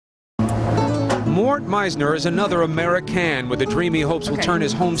Mort Meisner is another American with a dream he hopes will turn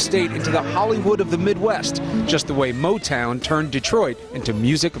his home state into the Hollywood of the Midwest, just the way Motown turned Detroit into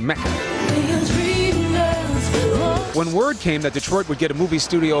music mecca. When word came that Detroit would get a movie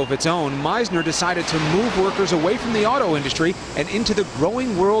studio of its own, Meisner decided to move workers away from the auto industry and into the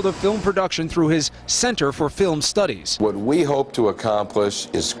growing world of film production through his Center for Film Studies. What we hope to accomplish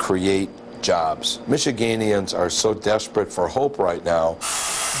is create jobs. Michiganians are so desperate for hope right now.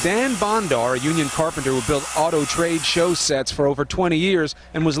 Dan Bondar, a union carpenter who built auto trade show sets for over 20 years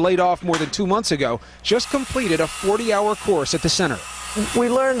and was laid off more than 2 months ago, just completed a 40-hour course at the center. We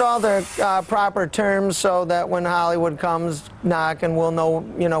learned all the proper terms so that when Hollywood comes knocking, we'll know,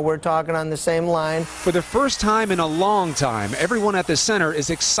 we're talking on the same line. For the first time in a long time, everyone at the center is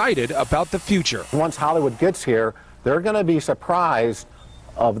excited about the future. Once Hollywood gets here, they're going to be surprised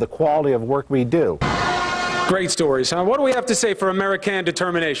of the quality of work we do. Great stories, huh? What do we have to say for American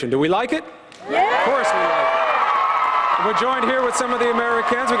determination? Do we like it? Yeah! Of course we like it. We're joined here with some of the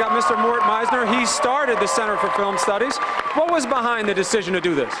Americans. We got Mr. Mort Meisner. He started the Center for Film Studies. What was behind the decision to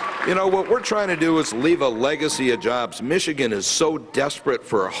do this? You know, what we're trying to do is leave a legacy of jobs. Michigan is so desperate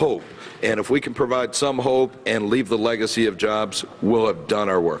for hope, and if we can provide some hope and leave the legacy of jobs, we'll have done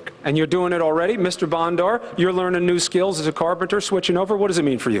our work. And you're doing it already. Mr. Bondar, you're learning new skills as a carpenter, switching over. What does it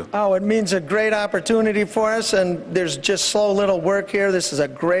mean for you? Oh, it means a great opportunity for us, and there's just so little work here. This is a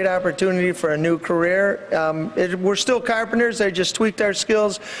great opportunity for a new career. We're still carpenters. They just tweaked our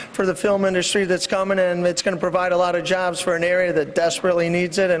skills for the film industry that's coming, and it's going to provide a lot of jobs for an area that desperately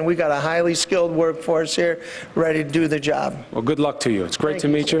needs it, and we got a highly skilled workforce here ready to do the job. Well, good luck to you. It's great to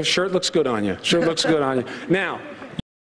meet you. Shirt looks good on you. Sure looks good on you. Now,